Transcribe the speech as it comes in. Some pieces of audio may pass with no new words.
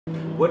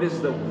What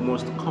is the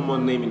most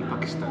common name in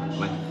Pakistan?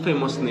 Like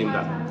famous name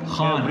that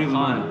Khan, every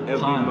Khan, man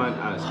Khan,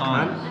 has.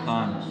 Khan,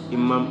 Khan?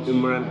 Khan.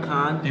 Imran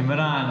Khan.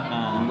 Imran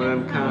Khan.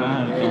 Imran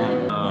Khan.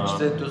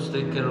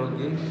 Dosti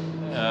karogi?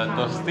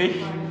 Dosti.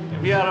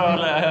 We are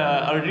all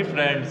already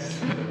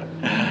friends.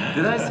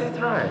 Did I say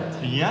it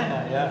right?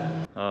 Yeah.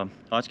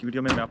 आज की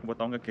video में मैं आपको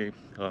बताऊंगा कि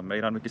मैं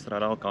Iran में किस तरह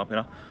रहा और कहाँ पे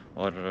रहा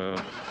और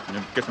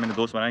कैसे मैंने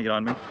दोस्त बनाए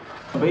ईरान में.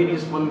 Baby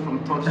is falling from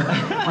top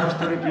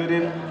 5-story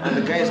building, and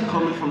the guy is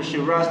coming from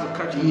Shiraz to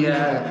catch you.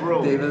 Yeah,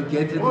 bro. they will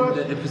get it in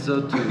the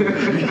episode 2.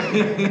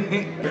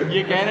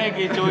 ये कह रहे हैं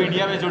कि जो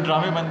इंडिया में जो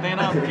ड्रामे बनते हैं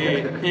ना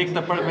कि एक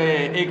थप्पड़ में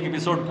एक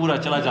एपिसोड पूरा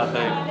चला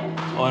जाता है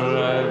और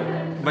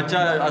बच्चा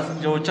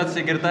जो छत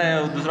से गिरता है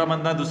दूसरा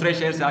बंदा दूसरे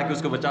शहर से आके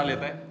उसको बचा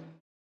लेता है.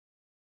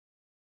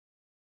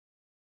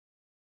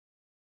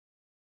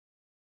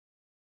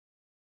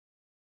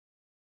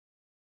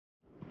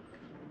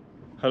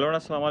 हेलो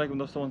अस्सलाम वालेकुम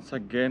दोस्तों, once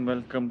again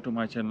welcome to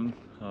my channel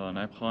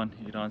naib Khan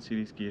Iran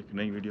series की एक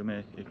नई वीडियो में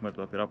एक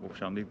मरतबा फिर आपको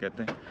खुशामदीद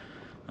कहते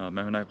हैं.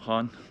 मैं हूं नाइब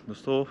खान.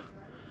 दोस्तों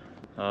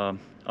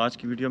आज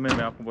की वीडियो में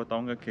मैं आपको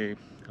बताऊंगा कि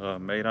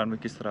मैं ईरान में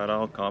किस तरह रहा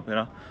और कहाँ पे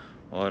रहा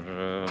और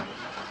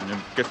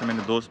कैसे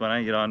मैंने दोस्त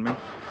बनाए ईरान में.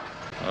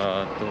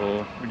 तो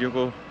वीडियो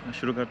को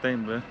शुरू करते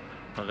हैं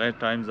बग़ैर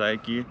टाइम ज़ाय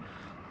किए.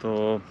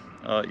 तो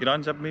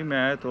ईरान जब भी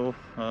मैं आया तो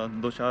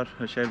 2-4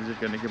 शहर विज़िट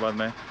करने के बाद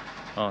मैं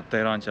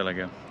तेहरान चला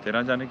गया.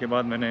 तेहरान जाने के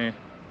बाद मैंने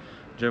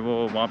जो है वो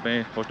वहाँ पे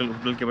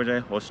होटल के बजाय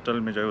हॉस्टल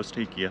में जो है वो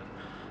स्टे किया.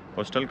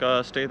 हॉस्टल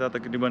का स्टे था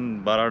तकरीबन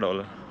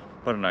 $12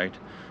 पर नाइट.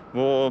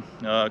 वो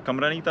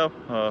कमरा नहीं था,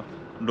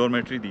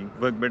 डॉर्मेट्री थी.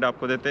 वो एक बेड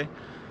आपको देते,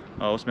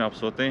 उसमें आप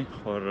सोते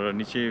हैं और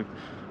नीचे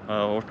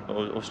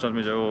हॉस्टल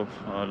में जो है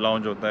वो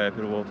लाउंज होता है.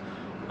 फिर वो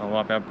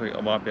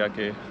वहाँ पे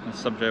आके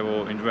सब जो है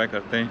वो एंजॉय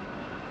करते हैं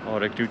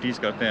और एक्टिविटीज़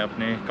करते हैं,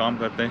 अपने काम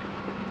करते हैं.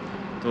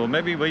 तो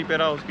मैं भी वहीं पे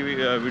रहा. उसकी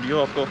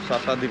वीडियो आपको साथ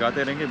साथ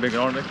दिखाते रहेंगे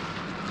बैकग्राउंड में.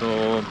 तो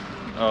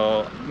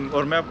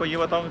और मैं आपको ये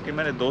बताऊंगा कि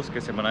मैंने दोस्त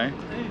कैसे बनाए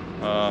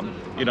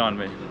ईरान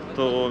में.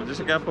 तो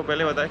जैसे कि आपको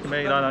पहले बताया कि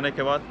मैं ईरान आने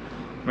के बाद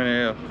मैंने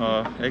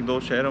 1-2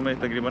 शहरों में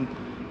तकरीबन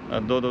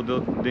 2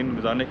 दिन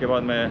गुजारने के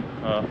बाद मैं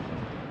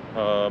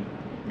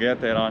गया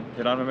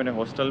तेहरान में. मैंने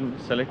हॉस्टल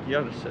सेलेक्ट किया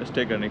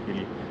स्टे करने के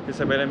लिए.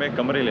 इससे पहले मैं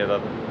कमरे लेता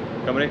था.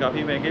 कमरे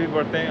काफ़ी महंगे भी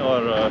पड़ते हैं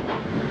और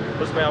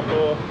उसमें आपको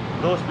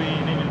दोस्त भी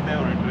नहीं मिलते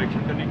और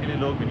इंटरेक्शन करने के लिए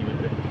लोग भी नहीं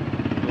मिलते.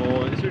 तो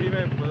इस वीडियो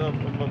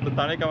में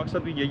बताने का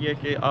मकसद भी यही है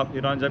कि आप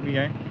ईरान जब भी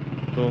आएँ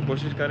तो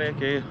कोशिश करें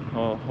कि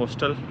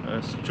हॉस्टल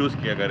चूज़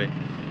किया करें.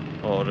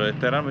 और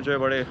तेहरान में जो है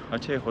बड़े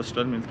अच्छे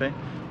हॉस्टल मिलते हैं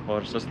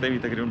और सस्ते भी,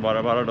 तकरीबन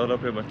 $12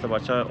 पे मतलब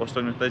अच्छा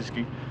हॉस्टल मिलता है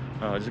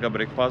जिसका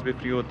ब्रेकफास्ट भी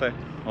फ्री होता है.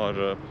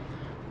 और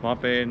वहाँ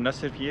पे न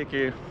सिर्फ ये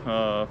कि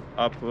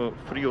आप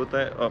फ्री होता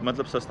है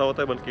मतलब सस्ता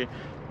होता है, बल्कि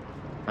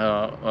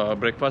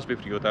ब्रेकफास्ट भी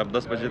फ्री होता है. आप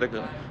 10 बजे तक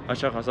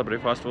अच्छा खासा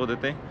ब्रेकफास्ट वो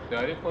देते हैं.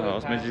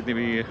 उसमें जितनी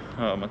भी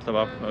मतलब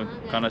आप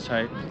खाना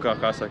चाहें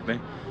खा सकते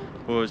हैं.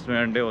 वो इसमें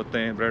अंडे होते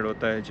हैं, ब्रेड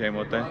होता है, जैम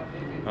होता है,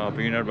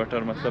 पीनट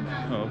बटर, मतलब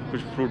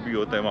कुछ फ्रूट भी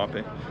होता है वहाँ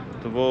पे.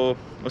 तो वो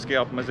उसके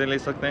आप मज़े ले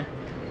सकते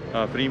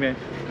हैं फ्री में.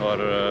 और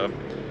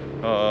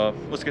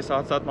उसके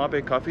साथ साथ वहाँ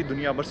पे काफ़ी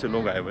दुनिया भर से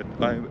लोग आए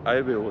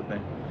हुए होते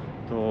हैं.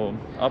 तो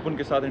आप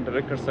उनके साथ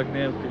इंटरेक्ट कर सकते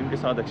हैं, उनके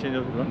साथ एक्सचेंज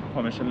ऑफ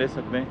इन्फॉर्मेशन ले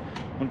सकते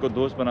हैं, उनको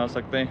दोस्त बना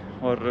सकते हैं.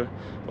 और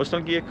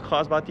हॉस्टल की एक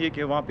ख़ास बात ये है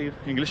कि वहाँ पे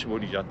इंग्लिश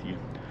बोली जाती है.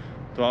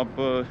 तो आप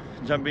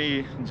जब भी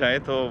जाए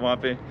तो वहाँ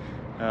पे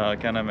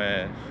क्या नाम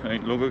है,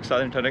 लोगों के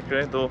साथ इंटरेक्ट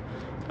करें तो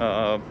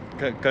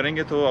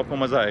करेंगे तो आपको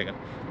मज़ा आएगा,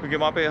 क्योंकि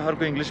वहाँ पे हर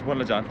कोई इंग्लिश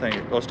बोलना जानता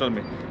है हॉस्टल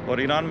में.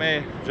 और ईरान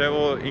में जो है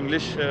वो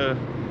इंग्लिश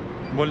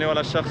बोलने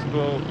वाले शख्स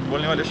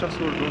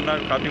को ढूंढना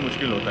काफ़ी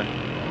मुश्किल होता है.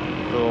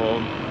 तो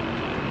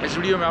इस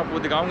वीडियो में आपको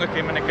दिखाऊंगा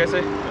कि मैंने कैसे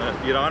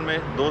ईरान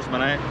में दोस्त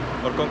बनाए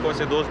और कौन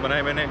से दोस्त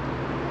बनाए मैंने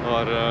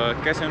और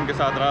कैसे उनके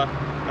साथ रहा.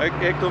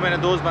 एक तो मैंने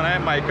दोस्त बनाया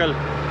माइकल,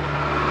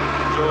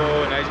 जो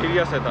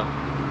नाइजीरिया से था.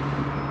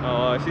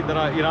 इसी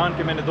तरह ईरान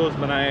के मैंने दोस्त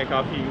बनाए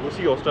काफ़ी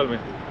उसी हॉस्टल में,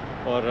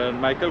 और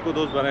माइकल को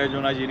दोस्त बनाए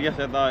जो नाइजीरिया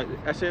से था.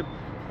 ऐसे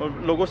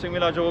लोगों से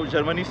मिला जो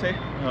जर्मनी से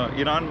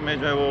ईरान में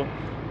जो है वो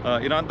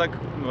ईरान तक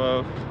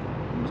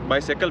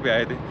बाईसाइकिल पे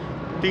आए थे.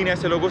 3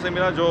 ऐसे लोगों से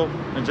मिला जो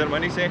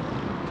जर्मनी से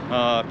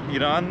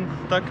ईरान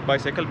तक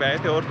बाईसाइकिल पे आए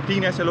थे, और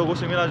 3 ऐसे लोगों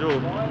से मिला जो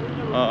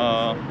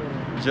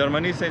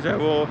जर्मनी से जो है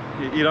वो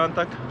ईरान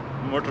तक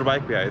मोटर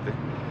बाइक पे आए थे.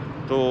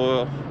 तो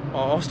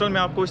हॉस्टल में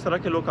आपको इस तरह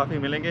के लोग काफ़ी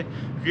मिलेंगे,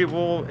 क्योंकि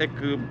वो एक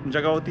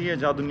जगह होती है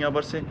जहाँ दुनिया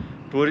भर से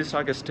टूरिस्ट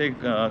आके स्टे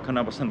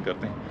करना पसंद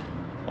करते हैं.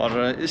 और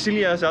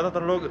इसीलिए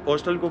ज़्यादातर लोग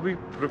हॉस्टल को भी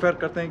प्रेफर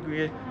करते हैं,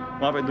 क्योंकि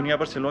वहाँ पे दुनिया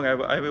भर से लोग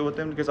आए हुए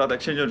होते हैं, उनके साथ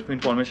एक्सचेंज ऑफ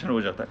इन्फॉर्मेशन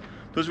हो जाता है.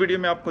 तो इस वीडियो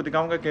में आपको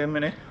दिखाऊंगा कि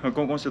मैंने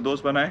कौन से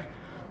दोस्त बनाए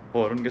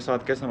और उनके साथ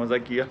कैसा मज़ा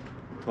किया.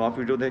 तो आप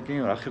वीडियो देखें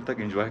और आखिर तक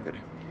एंजॉय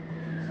करें.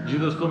 जी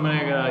दोस्तों, मैं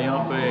यहाँ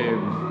पे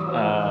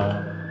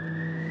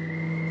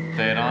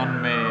तेहरान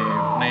में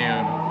अपने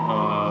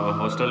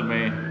हॉस्टल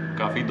में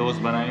काफ़ी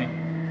दोस्त बनाए.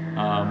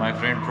 My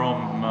friend from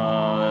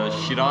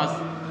Siraj,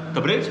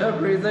 Tabriz?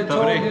 Tabriz, I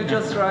told you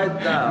just right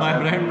now. My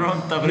friend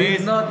from Tabriz.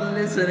 He's not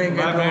listening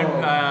My at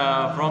friend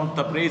all. From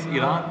Tabriz,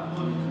 Iran.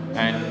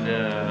 And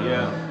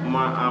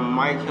I'm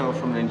Michael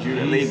from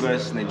Nigeria,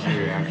 Lagos,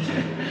 Nigeria.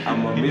 Actually,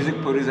 I'm a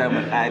music producer. I'm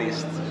an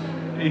artist.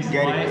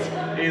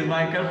 He's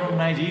Michael from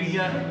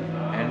Nigeria,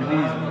 and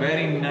he's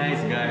very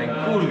nice guy,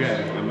 cool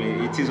guy. I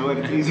mean, it is what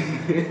it is.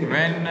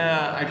 When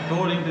I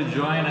told him to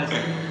join us,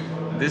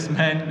 this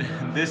man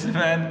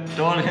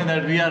told him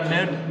that we are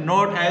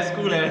not as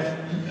cool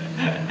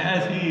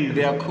as he is.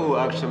 They are cool,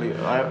 actually.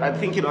 I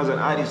think as an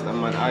artist,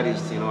 I'm an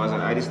artist. As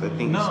an artist, I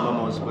think it's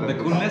normal. The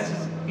coolness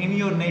is in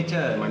your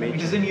nature. My nature.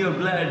 It is in your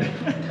blood.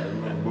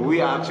 But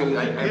we are actually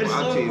You're so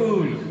hyperactive.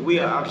 cool. We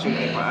are actually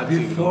hyperactive.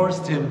 We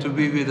forced him to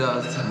be with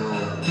us.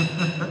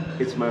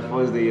 It's my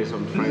first day, so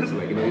I'm trying to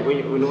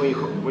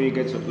when you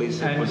get to a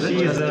place. And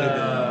she is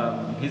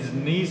his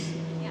niece,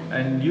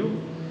 and you?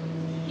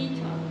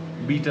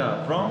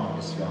 Beta from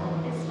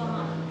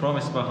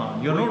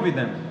Isfahan. You're not with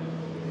them.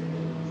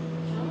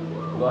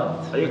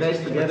 What? Are you guys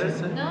together?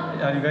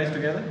 Are you guys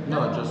together?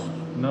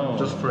 No,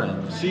 just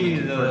friends. She's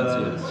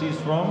Friends, yes. she's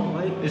from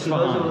She doesn't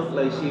Isfahan. look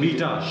like she's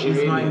Beta. She's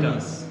my Iranian.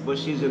 niece. But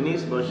she's your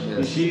niece, but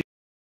Yes.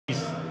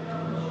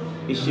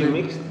 is she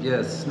mixed?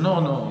 Yes.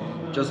 No.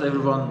 Just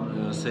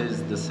everyone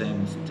says the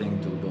same thing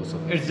to both of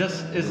us. It's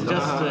just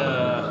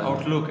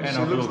outlook and She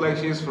outlook. looks like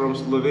she's from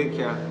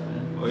Slovakia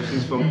or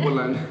she's from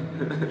Poland.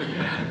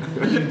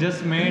 You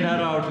just made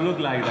her outlook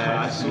like I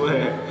that.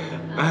 swear.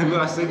 I know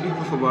I see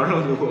people from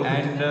around the world.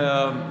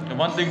 And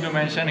one thing to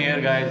mention here,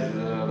 guys,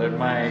 that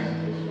my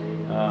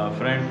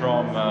friend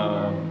from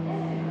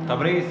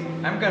Tabriz,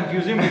 I'm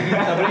confusing between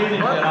Tabriz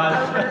and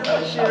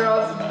Shiraz.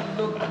 Shiraz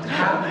look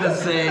half the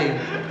same.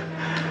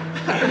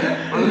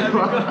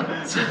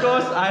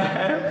 Because I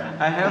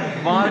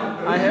have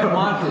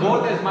marked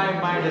both as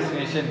my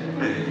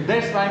destination.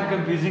 That's why I'm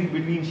confusing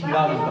between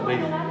Shiraz and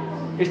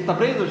Tabriz. It's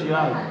Tabriz or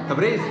Shiraz?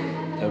 Tabriz.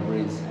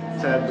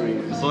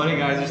 Tabriz. Sorry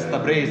guys, it's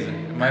Tabriz.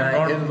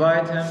 I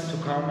invite him to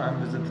come and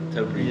visit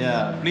Tabriz.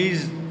 Yeah,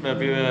 please,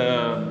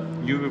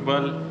 you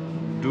people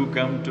do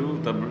come to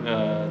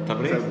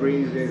Tabriz.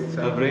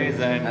 Tabriz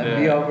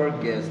And be our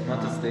guest,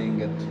 not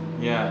staying at.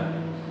 Yeah.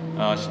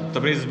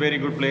 Tabriz is a very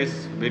good place,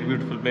 very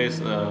beautiful place,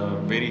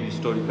 very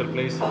historical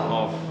place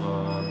of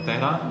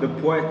Tehran. The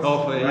poet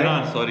Of right?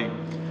 Iran, sorry.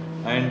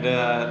 And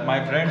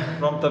my friend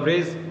from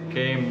Tabriz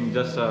came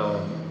just,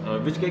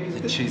 which cake is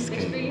it?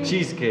 Cheesecake.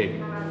 Cheesecake.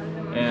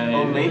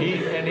 And he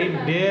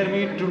dared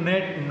me to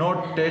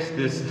not taste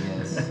this.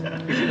 Yes.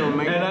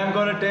 And I'm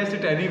gonna taste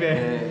it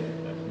anyway.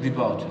 We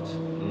bought it.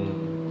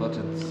 But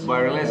it's. But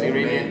I realize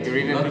Iranian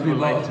Not people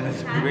like. without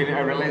it. I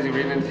realize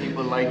Iranian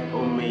people like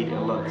homemade a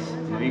lot.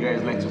 You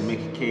guys like to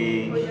make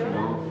cake,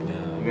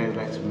 You guys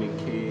like to make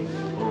cake.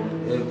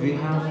 We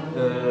have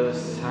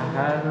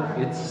Sahar.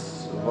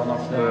 It's one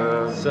of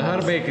the.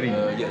 Sahar Bakery.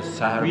 Yes,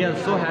 Sahar. We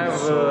also have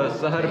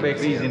Sahar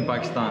bakeries in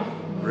Pakistan.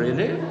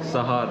 Really?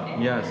 Sahar,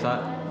 yeah.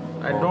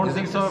 I don't Is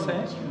think it so. the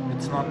same?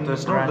 It's not the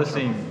It's not the brand.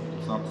 same.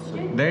 It's not the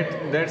same.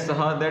 That's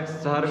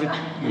Sahar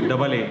with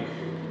double A,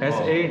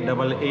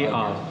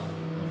 SAAAR.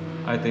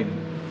 I think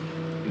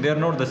they are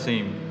not the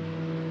same.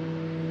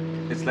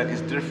 It's like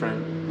it's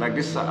different. Like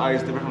this sa'a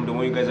is different from the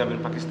one you guys have in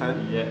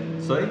Pakistan. Yeah.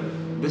 Sorry.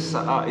 This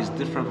sa'a is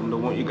different from the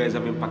one you guys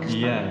have in Pakistan.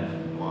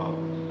 Yeah. Wow.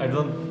 I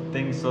don't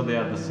think so. They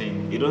are the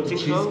same. You don't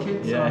think so?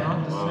 Cheesecakes Yeah. are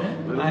not the Wow.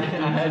 same. I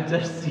have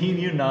just seen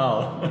you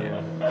now.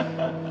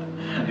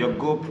 Yeah. Your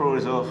GoPro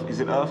is off. Is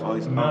it off or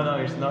it's on? No,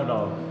 it's not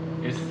off.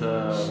 It's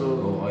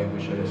Oh, I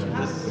wish I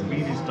the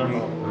screen is turned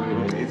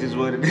off. It is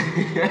what it is.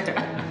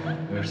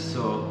 We're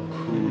so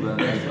cool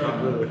and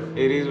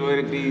It is what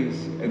it is.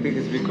 I think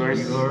it's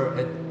because you're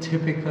a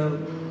typical.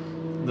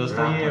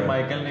 दोस्तों ये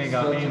Michael ने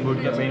काफी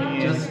अंगूठियाँ पहनी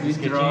है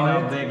इसके chain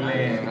आप देख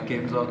लें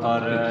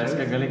और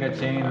इसके गले का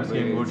चेन उसकी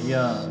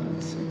अंगूठियाँ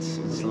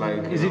it's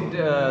like. Is it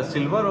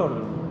silver or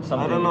something?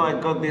 I don't know. I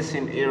got this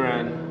in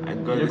Iran.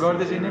 You got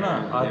this in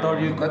Iran? I thought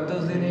you got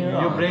those in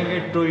Iran. You bring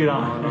it to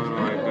Iran. No,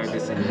 I got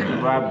this in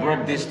Iran. But I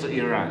brought this to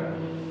Iran.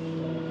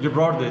 You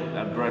brought it.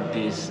 I brought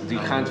this. You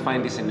can't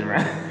find this in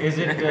Iran. Is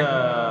it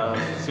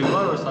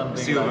silver or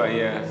something? Silver, like,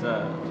 yeah.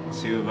 it's,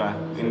 Silver.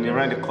 In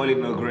Iran, they call it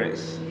no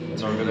grace.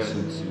 It really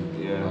suits you.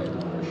 Yeah.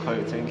 They call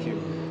it, thank you.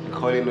 They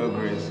call it no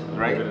grace,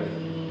 right?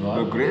 What?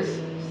 No grace?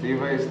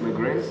 Silver is no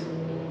grace?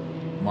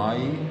 My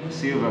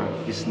Silver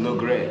is no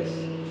grace.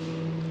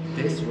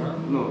 this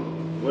one. No.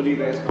 What do you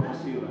guys call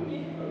silver?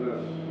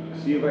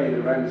 Silver in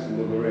Iran is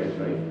no grace,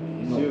 right?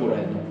 No Silver.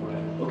 bread, no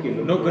bread. Okay,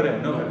 No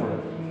correct, no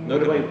correct.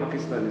 What about in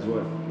Pakistan as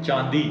well?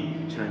 Chandi.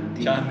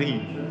 Chandi. Chandi.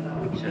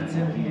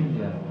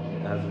 India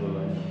as well.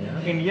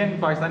 Yeah. Indian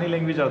Pakistani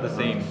language are the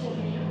same.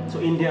 So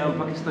India and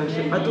Pakistan,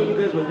 I thought you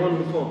guys were one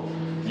before.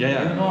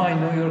 Yeah. You know, I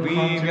know your We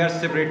country. were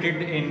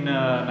separated in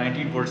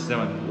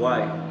 1947 Why?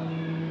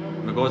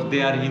 because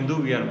they are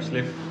Hindu, we are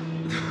Muslim.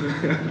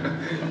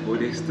 But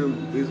they still,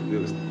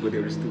 but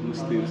there are still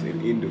Muslims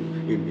in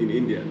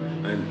India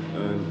and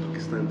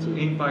Pakistan too.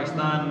 In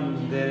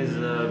Pakistan, there is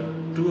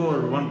 2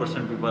 or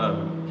 1% people are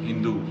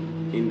Hindu.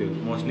 Hindu.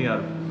 Mostly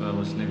are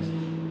Muslims.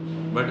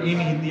 But in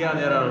India,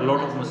 there are a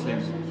lot of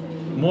Muslims.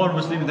 More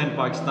Muslims than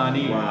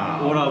Pakistani.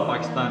 Wow. Overall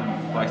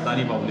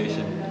Pakistani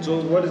population. So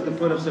what is the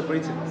point of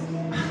separating?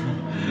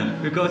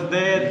 because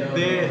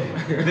they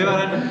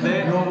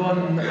were No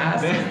one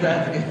asked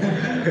that.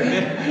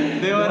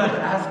 they were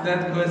Ask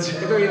that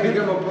question. You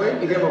get my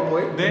point? You get my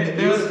point? They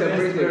You were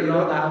separated, you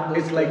know?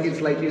 It's like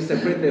you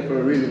separated for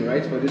a reason,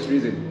 right? For this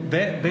reason.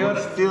 they But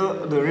were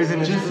still, the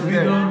reason is still We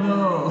there. don't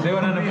know. they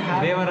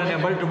were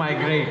unable to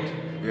migrate.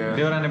 Yeah.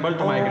 They were unable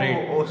to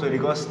migrate. Oh, so they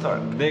got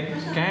stuck. They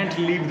can't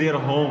leave their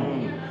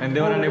home, and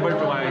they were unable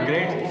to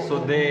migrate, so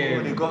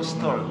They got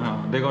stuck.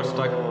 they got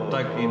stuck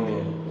in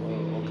there.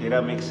 Okay,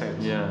 that makes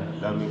sense. Yeah.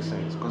 That makes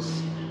sense. Because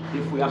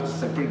if we have to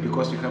separate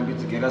because we can't be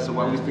together, so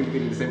why are we still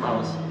living in the same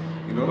house?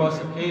 You know? Because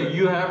hey,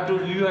 you have to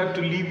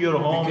leave your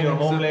home, can your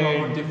accept our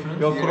homeland, difference.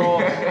 your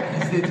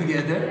cross. Stay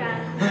together.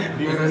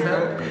 You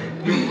understand?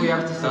 If we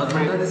have to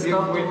separate, that if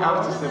stop we the have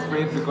to house?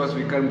 separate because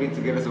we can't be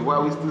together, so why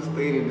are we still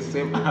staying in the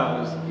same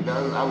house?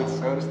 That's how it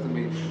sounds to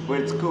me.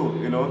 But it's cool,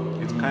 you know?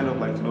 It's kind of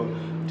like, you know,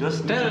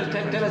 just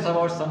Tell us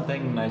about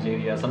something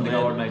Nigeria, something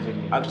about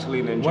Nigeria.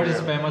 Actually, Nigeria. What is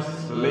famous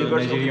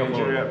Lagos, Nigeria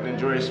for?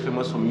 Nigeria is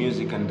famous for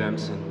music and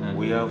dancing. Yeah.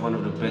 We have one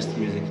of the best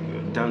music,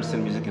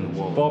 dancing music in the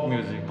world. Pop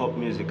music, Pop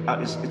music.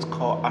 It's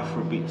called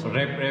Afrobeat.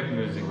 rap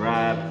music.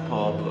 Rap,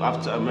 pop.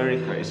 After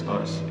America is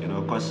us, you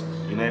know, because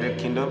United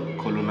Kingdom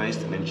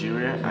colonized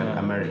Nigeria and Yeah.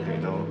 America,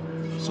 you know.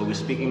 So we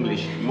speak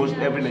English. Most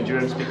every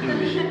Nigerian speak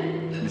English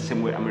the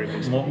same way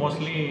Americans speak.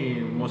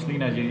 Mostly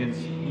Nigerians.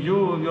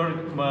 Your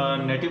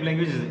native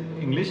language is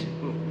English.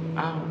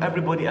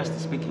 Everybody has to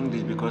speak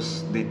English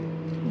because they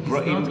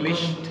brought not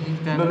English. going to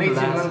take that No, native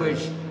classes.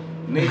 language.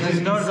 Because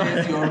Native, he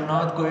says you're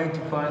not going to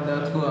find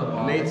out who am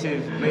I.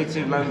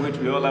 native language.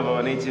 We all have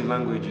our native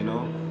language, you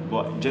know.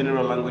 But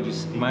general language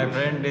is English. My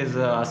friend is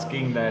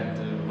asking that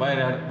why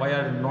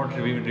are not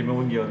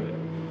removing your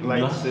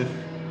Lights. glasses?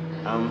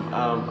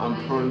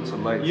 I'm prone to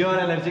light. You are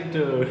allergic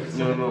to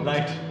No.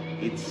 light.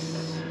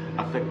 It's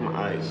affect my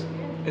eyes.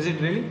 Is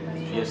it really?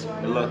 Yes,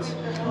 a lot.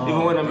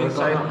 Even when I'm We're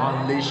inside, gonna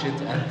unleash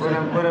it and when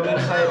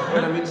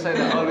I'm inside,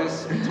 I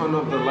always turn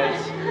off the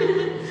lights.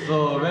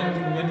 So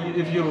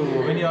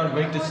when you are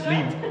going to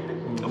sleep,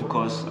 Of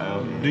course,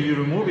 do you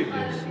remove it?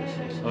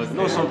 Okay.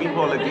 no. Some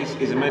people are like this.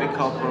 It's a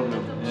medical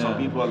problem. Some Yeah.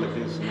 people are like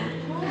this. You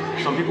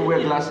know? Some people wear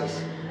glasses.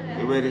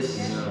 They wear this.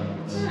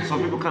 Some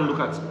people can't look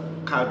at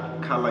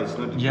car lights.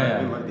 You know, the Yeah,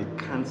 driving yeah. light, they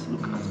can't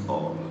look at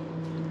all.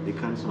 They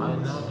can't I see.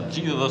 know that.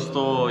 जी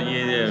दोस्तों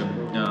ये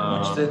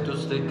मुझसे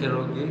दोस्ती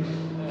करोगे?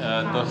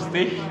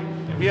 दोस्ती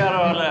we are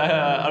all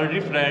already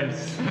friends.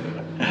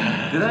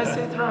 Did I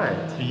say it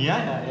right?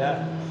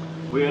 Yeah.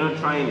 We're not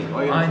trying it.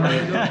 Oh, you're I not know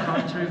trying it. your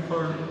country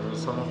for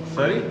some of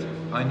Sorry? great.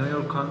 I know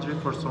your country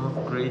for some of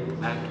great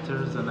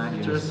actors and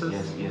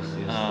actresses. Yes.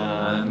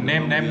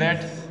 Name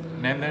that.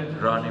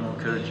 Rani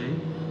Mukherjee.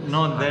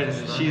 No,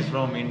 she's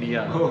from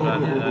India.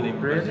 Rani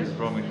Mukherjee is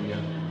from India.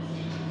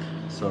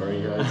 Sorry,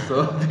 guys.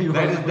 So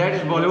That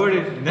is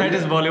Bollywood. That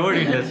is Bollywood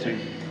industry.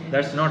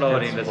 That's not our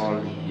That's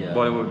industry. yeah.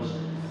 Bollywood.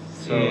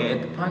 So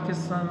at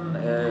Pakistan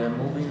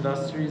movie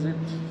industry, is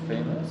it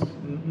famous?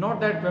 Not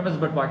that famous,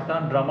 but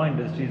Pakistan drama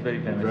industry is very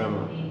famous.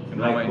 Drama.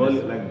 Drama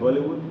industry. Like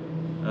Bollywood.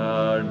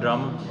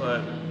 Drama.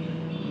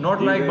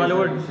 Not like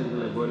Bollywood.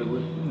 Like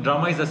Bollywood.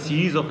 Drama is a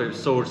series of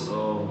episodes.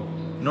 Oh.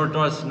 Not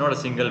a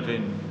single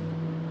film.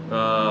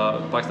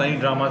 Pakistani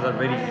dramas are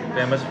very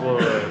famous for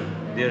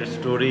their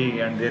story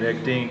and their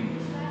acting,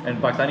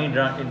 and Pakistani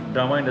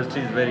drama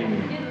industry is very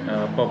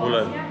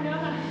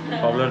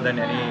popular than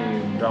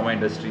any drama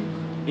industry.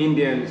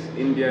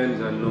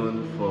 Indians are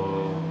known for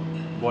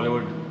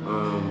Bollywood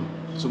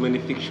so many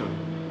fiction.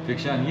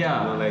 fiction, You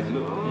know, like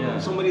Yeah.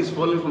 somebody is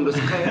falling from the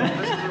sky.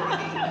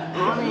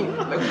 Running.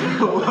 Like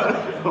what,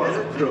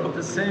 bro?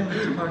 The same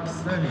with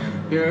Pakistani.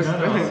 Yes.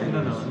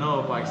 No.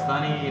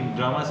 Pakistani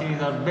drama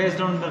series are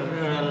based on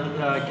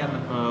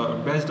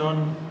based on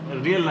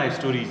real life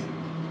stories,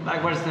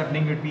 like what's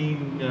happening between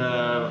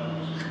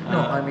No,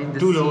 I mean the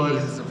two scenes,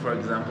 lovers. for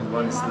example,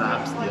 one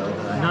slaps the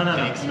other. No.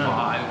 Takes No.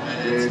 5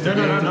 minutes. No.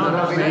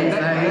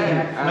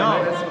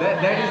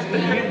 That is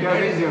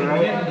That is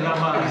Indian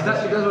drama.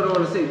 Exactly, that's what I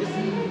want to say.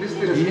 This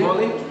thing is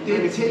falling.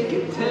 They take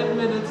it 10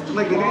 minutes to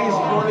Like the guy is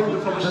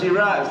falling from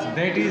Shiraz.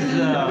 That is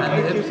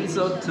And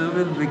episode 2 will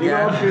You know begin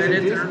how crazy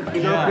it is? later.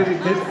 You know how crazy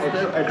it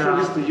is? I throw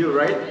this to you,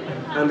 right?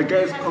 And the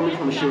guy is coming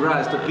from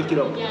Shiraz to pick it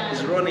up.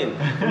 He's running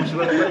from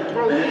Shiraz. Like,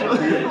 bro,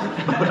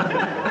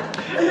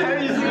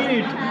 Have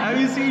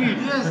you seen it?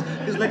 yes.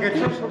 It's like I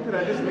dropped something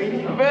at this lady.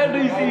 Where do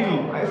you see it?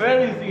 I Where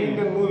do you saw see it?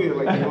 Indian movie,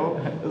 like, you know,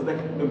 it's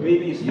like the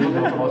baby is You know,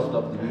 coming most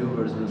of the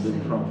viewers will be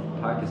from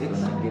Pakistan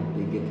and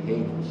they get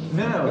hate.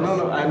 No,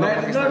 I'm not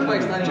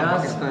Pakistani.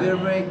 Just they're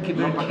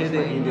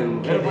kidding. Indian.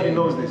 Everybody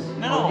knows this.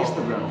 No. On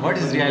Instagram. What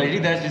is reality?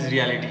 That is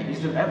reality.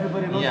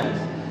 Everybody knows Yeah.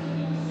 this.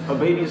 a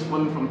baby is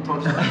falling from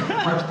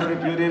five-story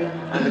building,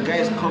 and the guy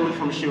is coming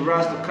from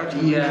Shiraz to catch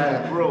the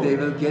Yeah, bro. they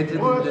will get it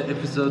What? in the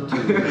episode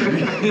 2.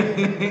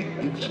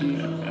 If she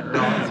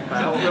runs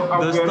fast.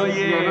 दोस्तों We are not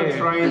ये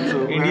trying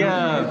to- we are India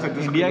not trying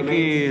to India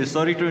की discriminate.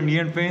 Sorry to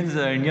Indian fans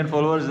Indian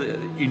followers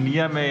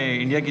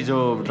India की जो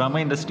drama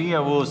industry है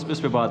वो उस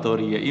पे बात हो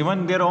रही है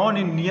even their own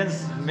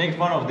Indians make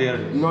fun of their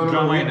No,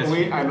 drama we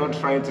industry are not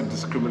trying to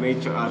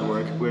discriminate your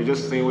artwork. We're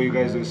just saying what you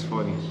guys do is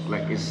funny.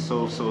 Like, it's so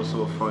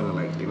funny.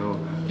 Like, you know.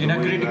 the in a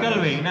way you critical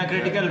guys- way in a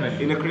critical way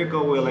In a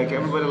critical way, like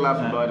everybody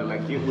laughs about it.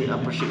 Like, we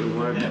appreciate your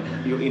work.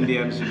 You're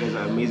Indians. You guys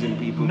are amazing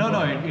people. No,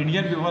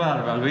 Indian people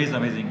are always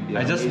amazing. Yeah,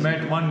 I just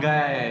amazing. met one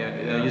guy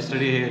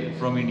yesterday here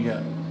from India.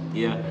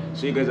 Yeah.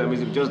 So you guys are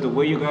amazing. Just the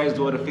way you guys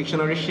do all the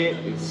fictionary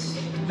shit, it's.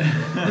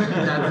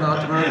 That's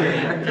not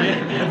working.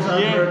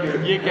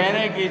 ये कह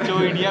रहे हैं कि जो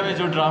India में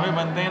जो ड्रामे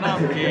बनते हैं ना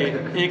कि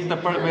एक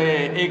थप्पड़ पे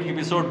एक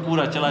एपिसोड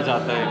पूरा चला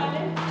जाता है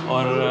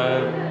और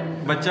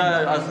बच्चा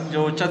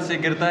जो छत से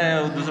गिरता है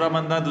दूसरा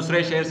बंदा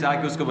दूसरे शहर से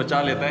आके उसको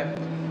बचा लेता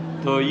है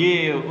तो ये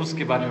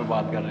उसके बारे में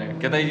बात कर रहे हैं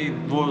कहता है जी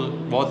वो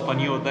बहुत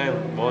फनी होता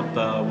है बहुत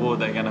वो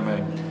होता है क्या नाम है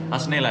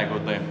हंसने लायक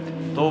होता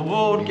है तो वो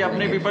उनके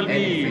अपने पीपल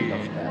भी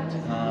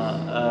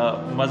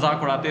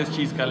मजाक उड़ाते हैं उस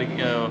चीज़ का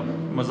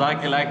लेकिन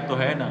मजाक के लायक तो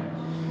है ना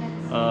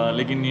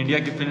लेकिन इंडिया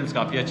की फिल्म्स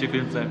काफ़ी अच्छी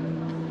फिल्म्स हैं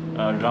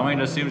ड्रामा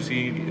इंडस्ट्री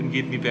उनकी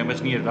इतनी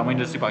फेमस नहीं है ड्रामा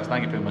इंडस्ट्री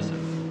पाकिस्तान की फेमस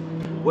है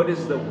What is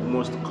the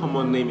most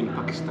common name in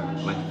Pakistan?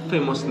 Like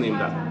famous name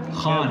that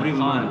Khan, every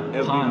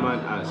Khan, man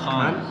Khan, has.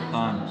 Khan,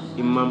 Khan.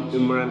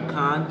 Imran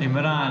Khan.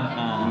 Imran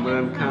Khan.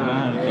 Imran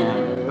Khan.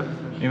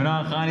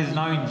 Imran Khan is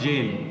now in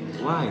jail.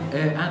 Why?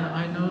 And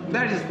I know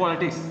That is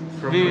politics.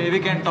 From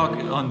We can talk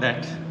on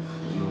that.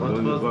 what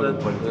don't was go to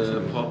that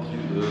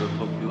politics.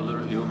 popular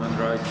human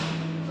rights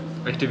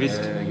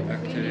Activist.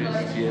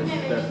 activist? Yes,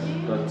 that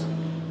got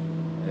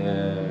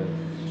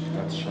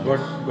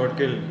shot. Got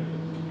killed.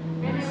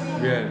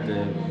 Where? The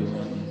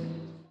human